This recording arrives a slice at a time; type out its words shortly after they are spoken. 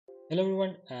Hello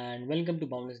everyone and welcome to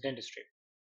Boundless Dentistry.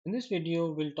 In this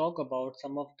video, we'll talk about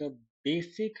some of the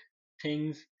basic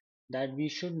things that we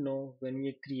should know when we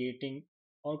are creating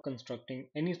or constructing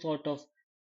any sort of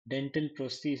dental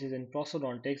prosthesis and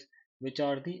prosthodontics, which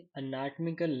are the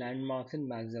anatomical landmarks in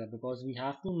maxilla, because we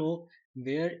have to know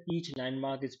where each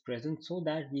landmark is present so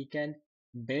that we can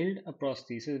build a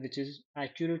prosthesis which is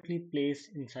accurately placed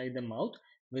inside the mouth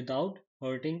without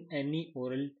hurting any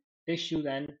oral tissues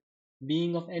and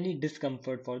being of any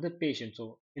discomfort for the patient.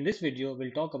 So in this video, we'll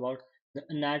talk about the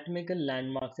anatomical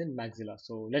landmarks in maxilla.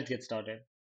 So let's get started.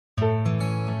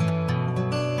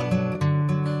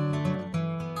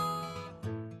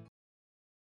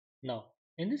 Now,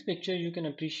 in this picture, you can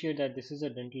appreciate that this is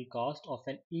a dental cast of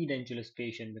an edentulous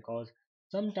patient, because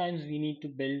sometimes we need to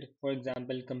build, for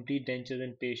example, complete dentures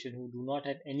in patients who do not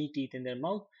have any teeth in their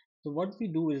mouth. So what we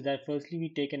do is that firstly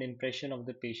we take an impression of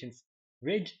the patient's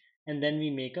ridge and then we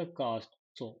make a cast.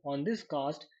 So on this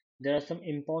cast, there are some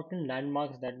important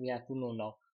landmarks that we have to know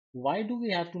now. Why do we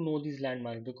have to know these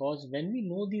landmarks? Because when we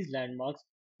know these landmarks,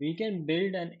 we can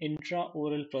build an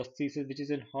intraoral prosthesis which is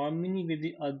in harmony with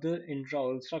the other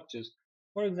intraoral structures.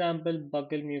 For example,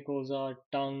 buccal mucosa,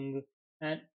 tongue,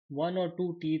 and one or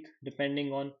two teeth,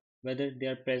 depending on whether they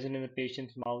are present in the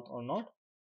patient's mouth or not.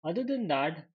 Other than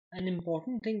that, an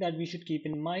important thing that we should keep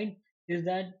in mind is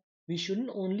that we shouldn't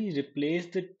only replace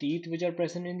the teeth which are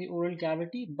present in the oral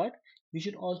cavity, but we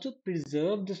should also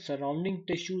preserve the surrounding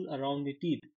tissues around the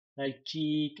teeth, like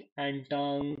cheek and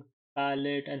tongue,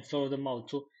 palate, and floor of the mouth.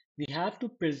 So we have to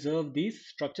preserve these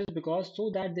structures because so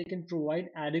that they can provide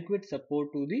adequate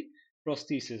support to the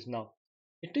prosthesis. Now,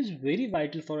 it is very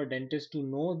vital for a dentist to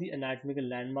know the anatomical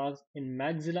landmarks in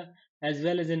maxilla as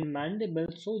well as in mandible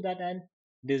so that an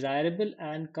desirable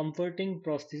and comforting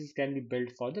prosthesis can be built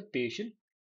for the patient.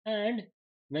 And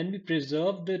when we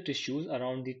preserve the tissues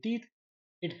around the teeth,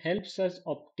 it helps us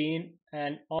obtain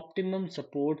an optimum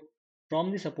support from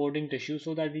the supporting tissue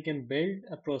so that we can build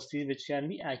a prosthesis which can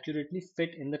be accurately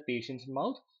fit in the patient's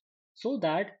mouth, so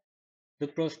that the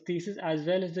prosthesis as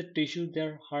well as the tissue,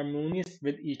 they're harmonious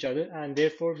with each other, and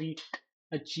therefore we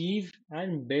achieve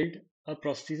and build a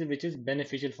prosthesis which is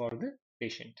beneficial for the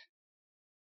patient.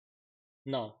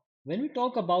 Now, when we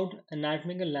talk about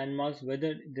anatomical landmarks,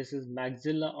 whether this is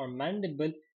maxilla or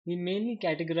mandible, we mainly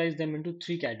categorize them into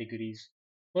three categories.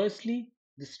 Firstly,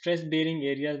 the stress bearing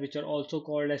areas, which are also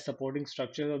called as supporting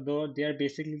structures, although they are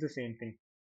basically the same thing.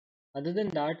 Other than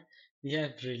that, we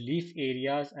have relief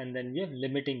areas and then we have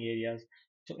limiting areas.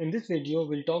 So in this video,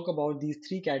 we'll talk about these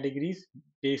three categories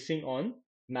basing on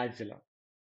maxilla.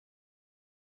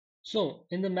 So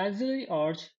in the maxillary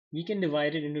arch, we can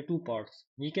divide it into two parts.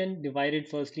 We can divide it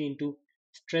firstly into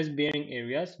stress bearing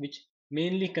areas, which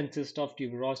mainly consist of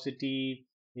tuberosity,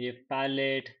 we have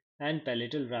palate and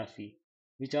palatal raphe,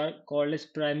 which are called as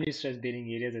primary stress bearing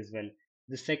areas as well.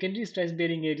 The secondary stress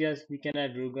bearing areas, we can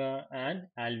have ruga and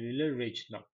alveolar ridge.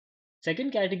 Now,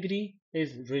 second category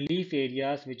is relief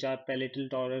areas, which are palatal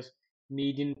torus,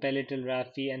 median palatal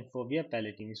raphe, and Phobia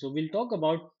Platine. So we'll talk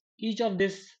about each of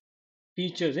these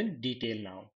features in detail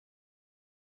now.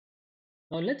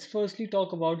 Now let's firstly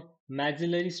talk about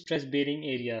maxillary stress bearing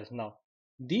areas. Now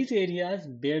these areas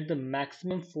bear the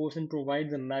maximum force and provide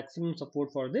the maximum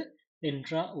support for the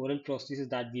intraoral prosthesis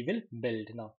that we will build.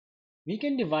 Now we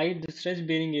can divide the stress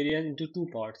bearing areas into two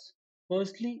parts.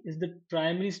 Firstly is the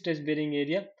primary stress bearing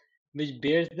area, which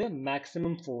bears the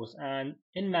maximum force, and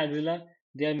in maxilla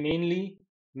they are mainly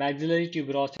maxillary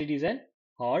tuberosities and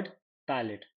hard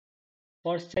palate.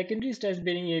 For secondary stress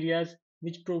bearing areas,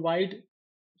 which provide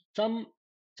some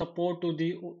support to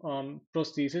the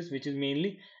prosthesis, which is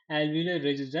mainly alveolar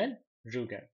ridges and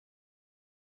rugae.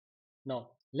 Now,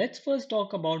 let's first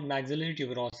talk about maxillary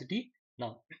tuberosity.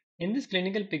 Now, in this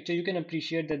clinical picture, you can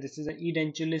appreciate that this is an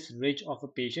edentulous ridge of a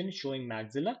patient showing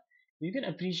maxilla. You can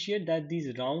appreciate that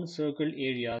these round circle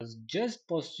areas just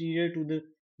posterior to the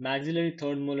maxillary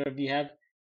third molar, we have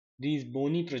these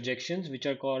bony projections which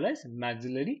are called as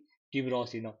maxillary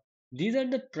tuberosity. Now, these are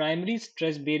the primary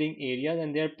stress bearing areas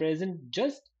and they are present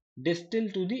just distal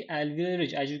to the alveolar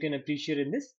ridge, as you can appreciate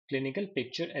in this clinical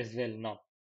picture as well. Now,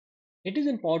 it is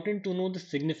important to know the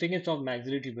significance of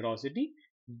maxillary tuberosity.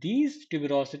 These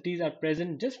tuberosities are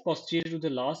present just posterior to the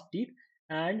last teeth,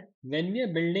 and when we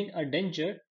are building a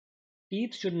denture,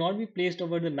 teeth should not be placed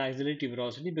over the maxillary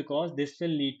tuberosity because this will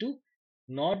lead to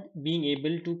not being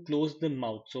able to close the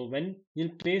mouth. So when you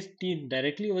place teeth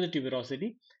directly over the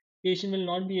tuberosity, patient will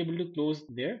not be able to close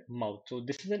their mouth. So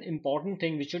this is an important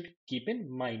thing we should keep in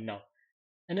mind now.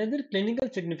 Another clinical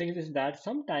significance is that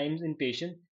sometimes in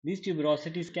patients, these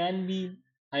tuberosities can be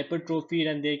hypertrophied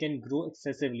and they can grow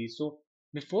excessively. So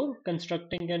Before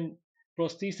constructing an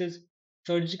prosthesis,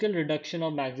 surgical reduction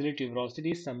of maxillary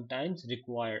tuberosity is sometimes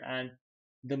required, and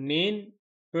the main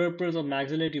purpose of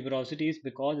maxillary tuberosity is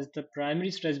because it's the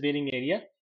primary stress bearing area.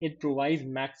 It provides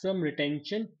maximum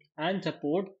retention and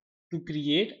support to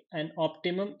create an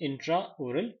optimum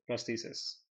intraoral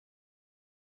prosthesis.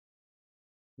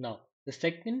 Now, the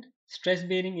second stress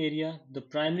bearing area, the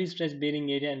primary stress bearing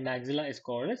area in maxilla is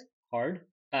called as hard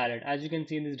palate. As you can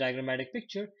see in this diagrammatic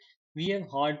picture, we have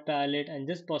hard palate, and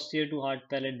just posterior to hard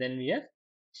palate, then we have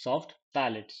soft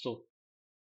palate. So,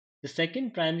 the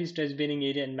second primary stress bearing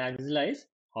area in maxilla is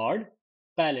hard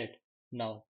palate.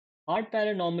 Now, hard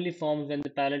palate normally forms when the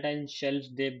palatine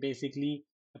shelves they basically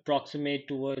approximate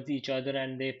towards each other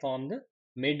and they form the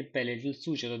mid palatal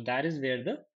suture. So, that is where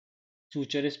the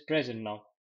suture is present now.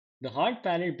 The hard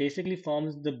palate basically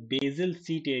forms the basal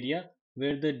seat area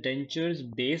where the denture's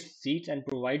base seats and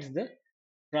provides the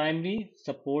primary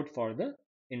support for the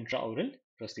intraoral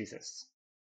prosthesis.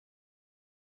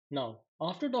 Now,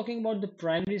 after talking about the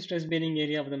primary stress bearing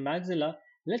area of the maxilla,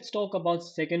 let's talk about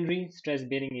secondary stress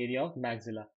bearing area of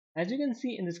maxilla. As you can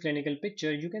see in this clinical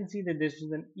picture, you can see that this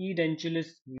is an edentulous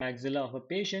maxilla of a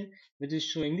patient which is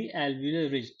showing the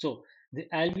alveolar ridge. So, the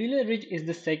alveolar ridge is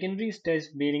the secondary stress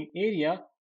bearing area.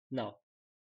 Now,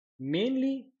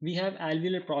 mainly we have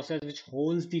alveolar process which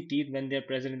holds the teeth when they are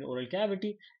present in the oral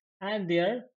cavity, and they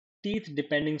are teeth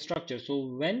depending structure.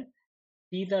 So, when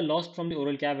teeth are lost from the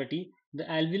oral cavity, the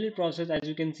alveolar process, as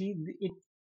you can see, it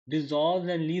dissolves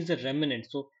and leaves a remnant.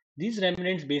 So these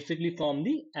remnants basically form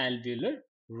the alveolar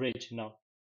ridge. Now,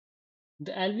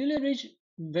 the alveolar ridge,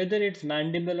 whether it's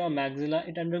mandible or maxilla,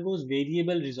 it undergoes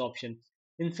variable resorption.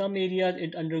 In some areas,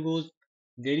 it undergoes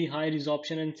very high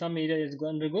resorption, and some areas it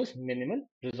undergoes minimal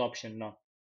resorption. Now,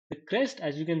 the crest,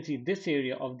 as you can see, this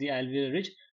area of the alveolar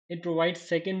ridge, it provides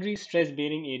secondary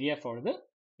stress-bearing area for the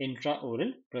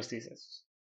intraoral prosthesis.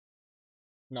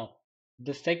 Now,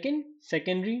 the second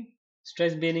secondary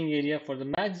stress bearing area for the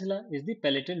maxilla is the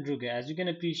palatal rugae. As you can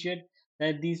appreciate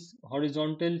that these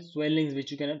horizontal swellings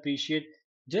which you can appreciate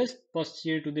just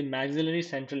posterior to the maxillary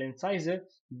central incisor,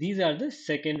 these are the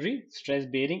secondary stress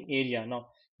bearing area. Now,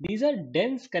 these are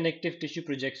dense connective tissue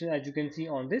projections as you can see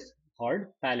on this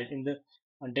hard palate in the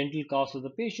dental cavity of the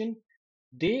patient.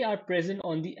 They are present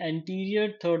on the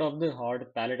anterior third of the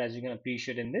hard palate as you can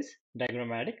appreciate in this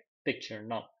diagrammatic picture.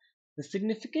 Now, the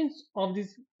significance of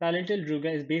this palatal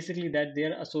ruga is basically that they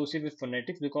are associated with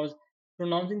phonetics because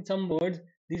pronouncing some words,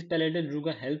 this palatal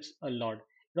ruga helps a lot.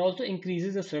 It also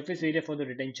increases the surface area for the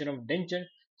retention of denture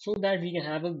so that we can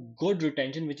have a good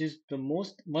retention, which is the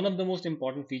most one of the most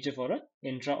important feature for a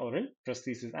intraoral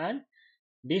prosthesis. And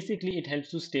basically, it helps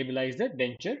to stabilize the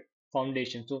denture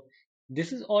foundation. So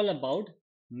this is all about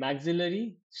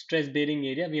maxillary stress bearing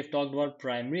area. We have talked about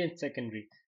primary and secondary.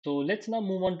 So let's now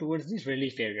move on towards the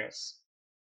relief areas.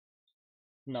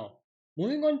 Now,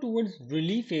 moving on towards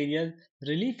relief areas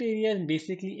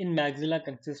basically in maxilla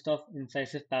consist of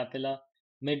incisive papilla,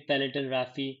 mid-palatal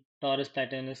raphe, Taurus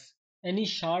Patterns, any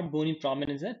sharp bony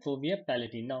prominence and Phobia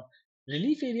Platine. Now,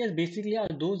 relief areas basically are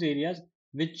those areas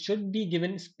which should be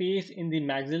given space in the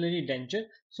maxillary denture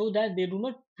so that they do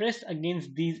not press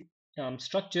against these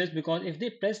structures, because if they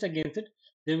press against it,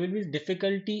 there will be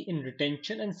difficulty in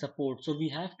retention and support. So we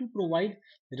have to provide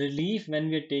relief when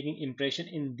we are taking impression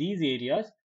in these areas,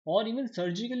 or even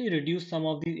surgically reduce some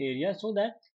of these areas so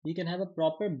that we can have a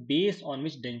proper base on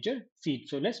which denture sits.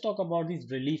 So let's talk about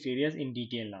these relief areas in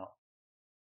detail now.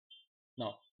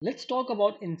 Now, let's talk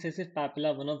about incisive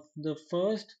papilla, one of the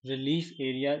first relief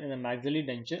areas in the maxillary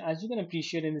denture. As you can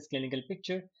appreciate in this clinical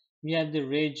picture, we have the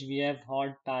ridge, we have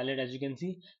hard palate, as you can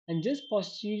see, and just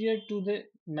posterior to the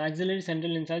maxillary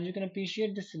central incisor, you can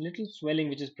appreciate this little swelling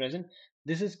which is present.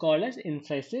 This is called as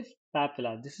incisive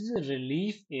papilla. This is a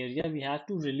relief area. We have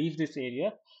to relieve this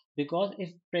area because if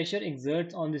pressure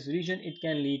exerts on this region, it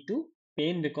can lead to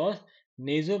pain because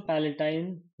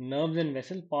nasopalatine nerves and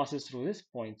vessel passes through this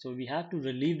point. So we have to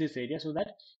relieve this area so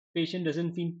that patient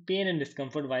doesn't feel pain and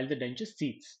discomfort while the denture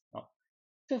seats. Now,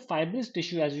 it's a fibrous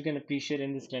tissue as you can appreciate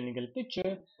in this clinical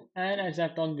picture, and as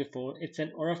I've talked before, it's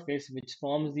an orifice which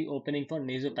forms the opening for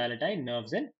nasopalatine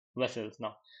nerves and vessels.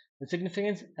 Now, the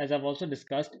significance, as I've also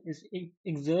discussed, is it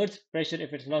exerts pressure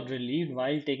if it's not relieved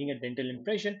while taking a dental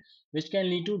impression, which can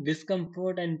lead to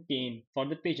discomfort and pain for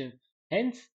the patient.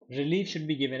 Hence, relief should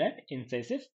be given at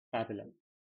incisive papilla.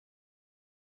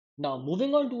 Now,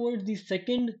 moving on towards the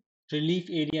second relief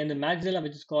area in the maxilla,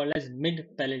 which is called as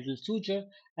mid-palatal suture.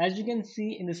 As you can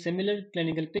see in the similar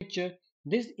clinical picture,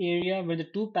 this area where the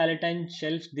two palatine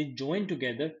shelves they join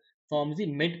together forms the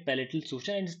mid-palatal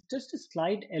suture, and it's just a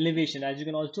slight elevation, as you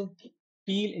can also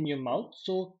feel in your mouth.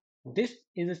 So This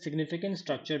is a significant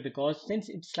structure because since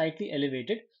it's slightly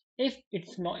elevated, if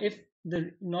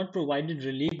the not provided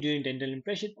relief during dental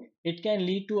impression, it can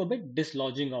lead to a bit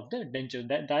dislodging of the denture.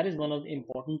 That is one of the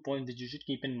important points that you should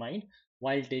keep in mind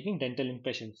while taking dental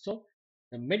impressions. So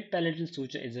the mid-palatal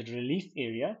suture is a relief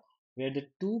area where the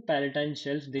two palatine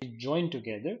shells they join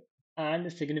together, and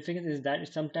the significance is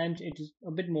that sometimes it is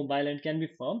a bit mobile and can be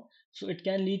firm, so it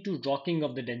can lead to rocking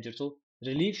of the denture. So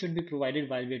relief should be provided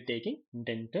while we are taking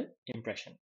dental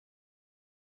impression.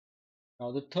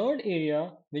 Now, the third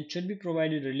area which should be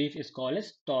provided relief is called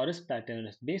as Taurus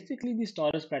patterns. Basically, these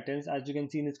Taurus patterns, as you can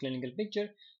see in this clinical picture,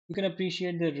 you can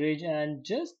appreciate the ridge, and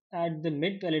just at the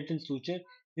mid-palatal suture,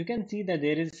 you can see that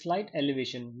there is slight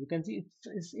elevation. You can see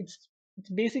it's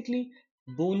basically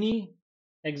bony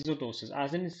exotosis,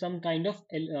 as in some kind of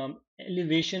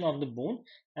elevation of the bone,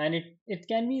 and it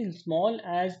can be small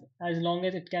as long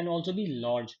as it can also be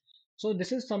large. So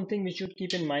this is something we should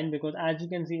keep in mind, because as you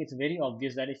can see, it's very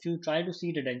obvious that if you try to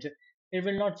seat a denture, it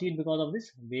will not seat because of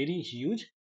this very huge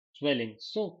swelling.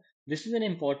 So this is an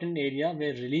important area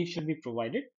where relief should be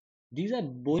provided. These are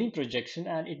bony projection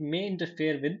and it may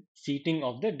interfere with seating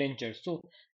of the denture. So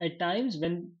at times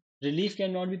when relief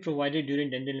cannot be provided during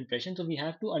dental impression, so we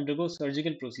have to undergo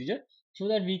surgical procedure so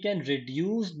that we can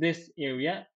reduce this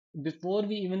area before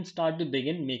we even start to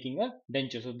begin making a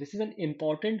denture. So this is an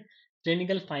important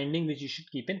clinical finding which you should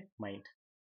keep in mind.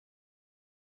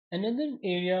 Another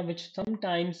area which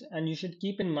sometimes, and you should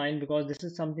keep in mind because this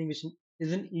is something which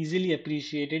isn't easily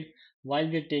appreciated while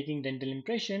we are taking dental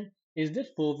impression, is the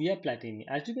Phobia Platine.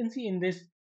 As you can see in this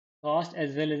cast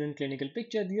as well as in clinical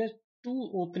picture, there are two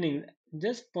openings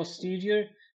just posterior.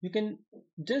 You can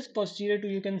just posterior to,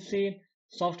 you can say,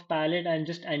 soft palate, and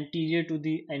just anterior to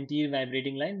the anterior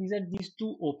vibrating line. These are these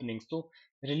two openings. So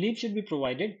relief should be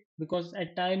provided because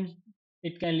at times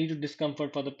it can lead to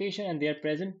discomfort for the patient, and they are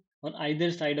present on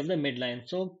either side of the midline.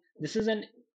 So this is an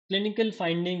clinical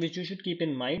finding which you should keep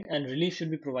in mind, and relief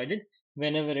should be provided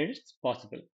whenever it is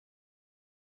possible.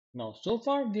 Now, so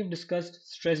far we've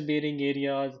discussed stress bearing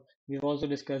areas, we've also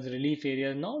discussed relief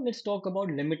areas. Now let's talk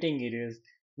about limiting areas.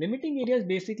 Limiting areas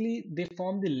basically they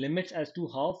form the limits as to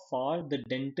how far the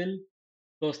dental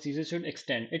prosthesis should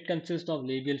extend. It consists of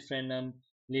labial frenum,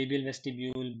 labial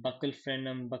vestibule, buccal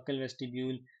frenum, buccal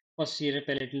vestibule, posterior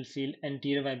palatal seal,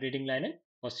 anterior vibrating line, and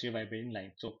posterior vibrating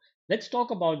line. So let's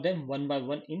talk about them one by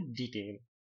one in detail.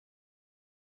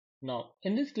 Now,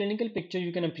 in this clinical picture,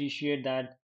 you can appreciate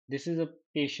that this is a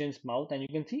patient's mouth, and you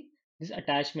can see this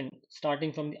attachment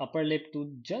starting from the upper lip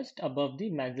to just above the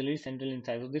maxillary central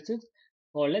incisor. This is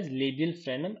called as labial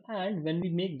frenum, and when we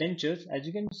make dentures, as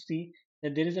you can see,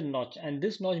 that there is a notch, and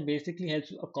this notch basically helps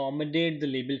to accommodate the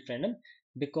labial frenum,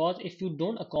 because if you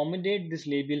don't accommodate this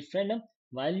labial frenum,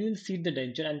 while you will seat the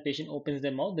denture and patient opens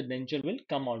their mouth, the denture will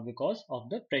come out because of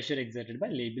the pressure exerted by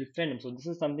labial frenum. So this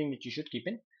is something which you should keep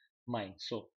in mind.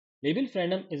 So labial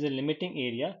frenum is a limiting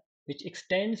area which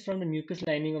extends from the mucous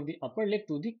lining of the upper lip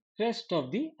to the crest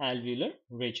of the alveolar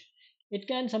ridge. It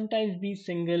can sometimes be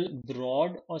single,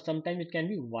 broad, or sometimes it can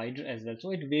be wider as well.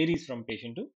 So it varies from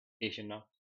patient to patient now.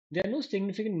 There are no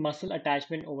significant muscle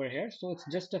attachment over here, so it's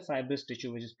just a fibrous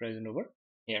tissue which is present over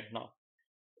here now.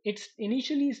 It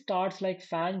initially starts like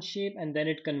fan shape and then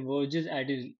it converges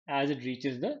as it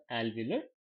reaches the alveolar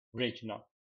ridge now.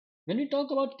 When we talk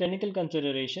about clinical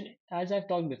consideration, as I've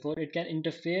talked before, it can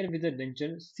interfere with the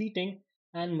denture seating,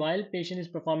 and while patient is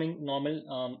performing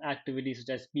normal activities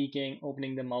such as speaking,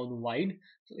 opening the mouth wide,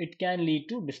 so it can lead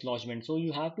to dislodgement. So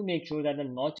you have to make sure that the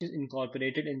notch is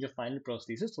incorporated in your final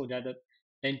prosthesis so that the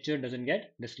denture doesn't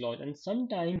get dislodged. And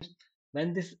sometimes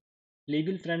when this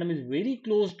labial frenum is very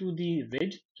close to the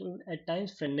ridge, so at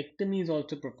times frenectomy is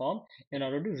also performed in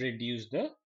order to reduce the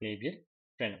labial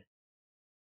frenum.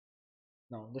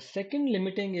 Now, the second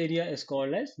limiting area is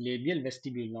called as labial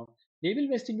vestibule. Now, labial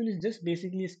vestibule is just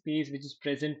basically a space which is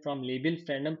present from labial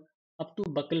frenum up to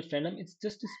buccal frenum. It's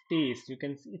just a space. You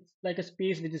can see it's like a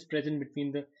space which is present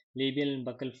between the labial and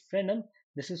buccal frenum.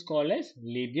 This is called as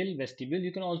labial vestibule.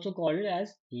 You can also call it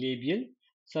as labial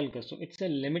sulcus. So it's a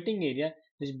limiting area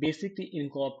which basically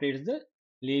incorporates the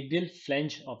labial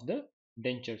flange of the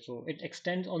denture. So it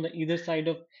extends on the either side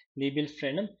of labial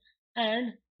frenum,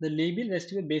 and the labial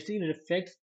vestibule basically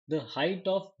reflects the height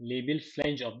of labial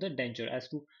flange of the denture as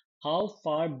to how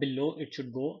far below it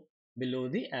should go below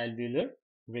the alveolar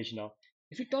ridge. Now,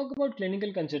 if we talk about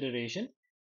clinical consideration,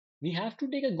 we have to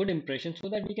take a good impression so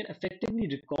that we can effectively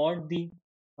record the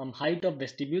height of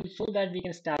vestibule so that we can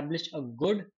establish a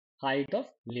good height of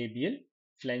labial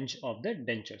flange of the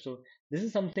denture. So this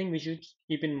is something we should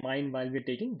keep in mind while we're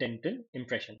taking dental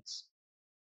impressions.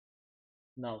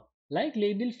 Now, Like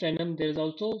labial frenum, there is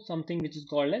also something which is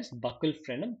called as buccal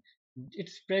frenum.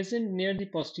 It's present near the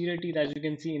posterior teeth, as you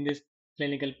can see in this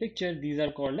clinical picture. These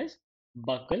are called as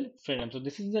buccal frenum. So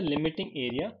this is the limiting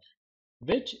area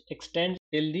which extends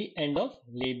till the end of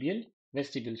labial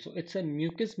vestibule. So it's a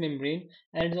mucous membrane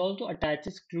and it also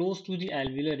attaches close to the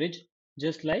alveolar ridge,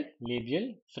 just like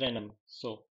labial frenum.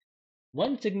 So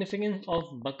one significance of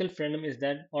buccal frenum is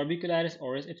that orbicularis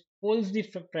oris, it pulls the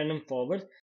frenum forward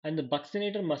and the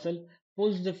buccinator muscle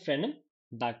pulls the frenum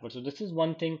backward. So this is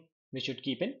one thing we should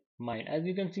keep in mind. As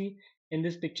you can see in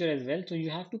this picture as well, so you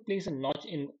have to place a notch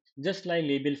in just like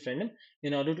labial frenum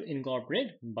in order to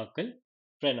incorporate buccal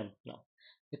frenum. Now,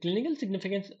 the clinical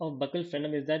significance of buccal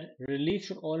frenum is that relief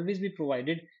should always be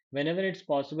provided whenever it's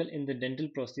possible in the dental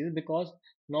prosthesis, because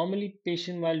normally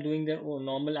patient while doing their own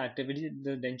normal activity,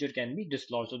 the denture can be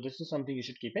dislodged. So this is something you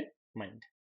should keep in mind.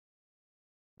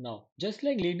 Now, just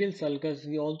like labial sulcus,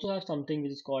 we also have something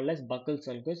which is called as buccal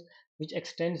circus, which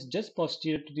extends just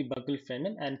posterior to the buccal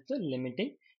frenum and it's a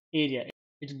limiting area.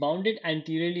 It's bounded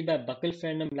anteriorly by buccal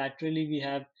frenum, laterally we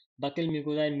have buccal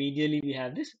mucosa, and medially we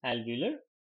have this alveolar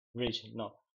ridge.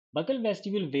 Now, buccal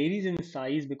vestibule varies in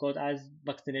size because as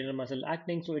buccinator muscle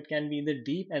acting, so it can be either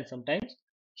deep and sometimes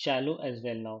shallow as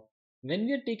well. Now, when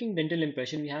we are taking dental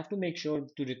impression, we have to make sure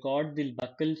to record the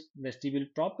buccal vestibule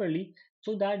properly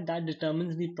so that that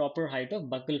determines the proper height of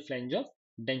buccal flange of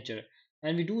denture.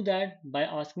 And we do that by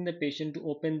asking the patient to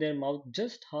open their mouth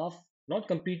just half, not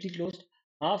completely closed,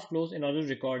 half closed in order to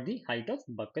record the height of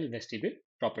buccal vestibule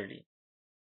properly.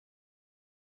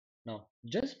 Now,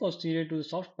 just posterior to the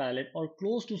soft palate or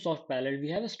close to soft palate, we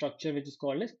have a structure which is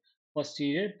called as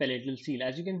posterior palatal seal.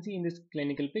 As you can see in this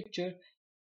clinical picture,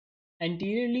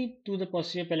 anteriorly to the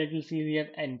posterior palatal seal, we have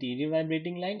anterior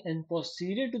vibrating line, and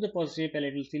posterior to the posterior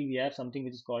palatal seal, we have something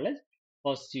which is called as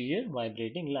posterior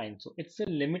vibrating line. So it's a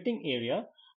limiting area,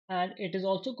 and it is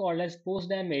also called as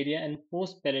postdam area and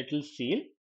postpalatal seal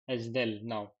as well.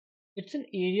 Now, it's an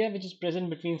area which is present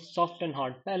between soft and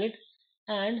hard palate,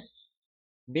 and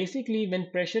basically, when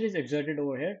pressure is exerted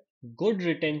over here, good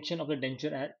retention of the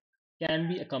denture can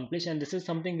be accomplished, and this is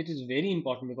something which is very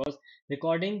important because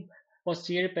recording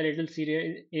posterior palatal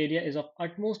area is of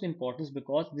utmost importance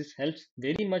because this helps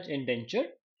very much in denture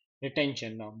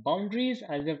retention. Now, boundaries,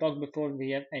 as we have talked before,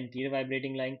 we have anterior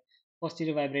vibrating line,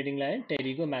 posterior vibrating line,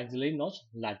 pterygomaxillary notch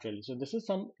laterally. So this is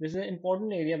an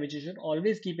important area which you should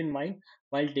always keep in mind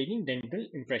while taking dental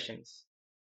impressions.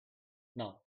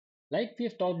 Now, like we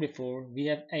have talked before, we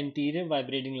have anterior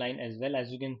vibrating line as well.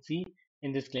 As you can see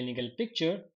in this clinical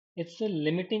picture, it's a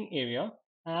limiting area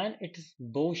and it is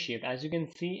bow shaped. As you can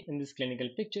see in this clinical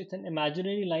picture, it's an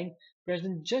imaginary line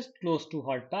present just close to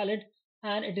hard palate,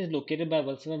 and it is located by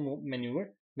Valsalva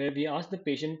maneuver, where we ask the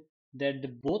patient that the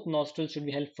both nostrils should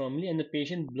be held firmly and the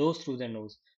patient blows through their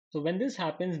nose. So when this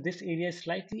happens, this area is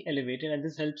slightly elevated and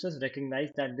this helps us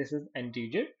recognize that this is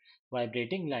anterior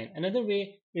vibrating line. Another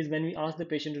way is when we ask the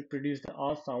patient to produce the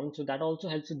R sound, so that also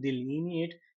helps to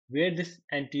delineate where this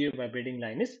anterior vibrating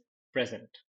line is present.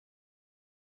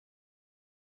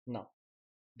 Now,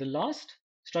 the last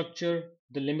structure,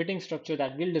 the limiting structure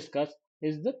that we'll discuss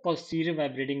is the posterior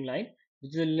vibrating line,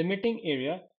 which is a limiting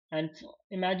area and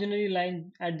imaginary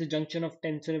line at the junction of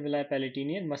tensor villi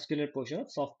palatini and muscular portion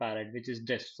of soft palate, which is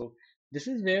disc. So this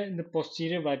is where the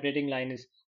posterior vibrating line is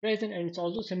present, and it's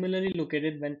also similarly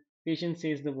located when patient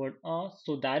says the word ah.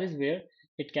 So that is where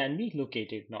it can be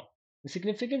located. Now, the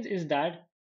significance is that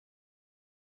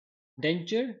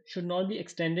denture should not be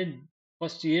extended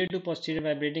posterior to posterior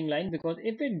vibrating line, because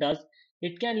if it does,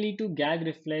 it can lead to gag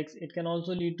reflex. It can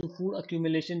also lead to food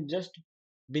accumulation just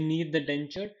beneath the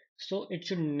denture. So it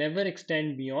should never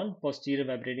extend beyond posterior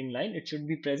vibrating line. It should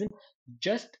be present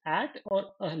just at or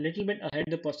a little bit ahead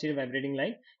the posterior vibrating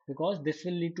line, because this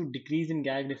will lead to decrease in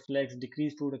gag reflex,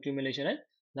 decreased food accumulation, and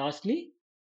lastly,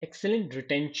 excellent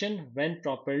retention when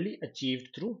properly achieved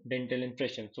through dental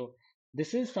impression. So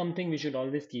this is something we should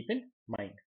always keep in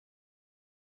mind.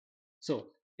 So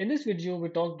in this video, we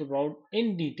talked about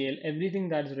in detail everything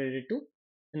that is related to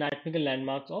anatomical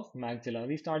landmarks of maxilla.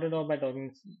 We started off by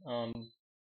talking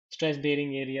stress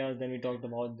bearing areas, then we talked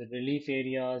about the relief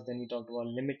areas, then we talked about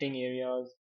limiting areas.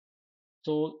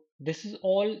 So this is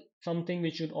all something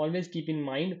we should always keep in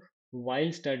mind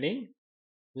while studying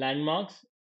landmarks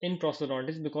in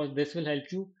prosthodontics, because this will help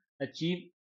you achieve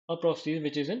a prosthesis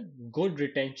which is in good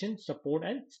retention, support,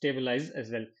 and stabilize as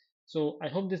well. So I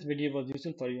hope this video was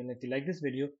useful for you, and if you like this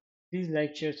video, please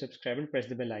like, share, subscribe, and press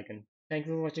the bell icon. Thank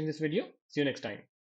you for watching this video. See you next time.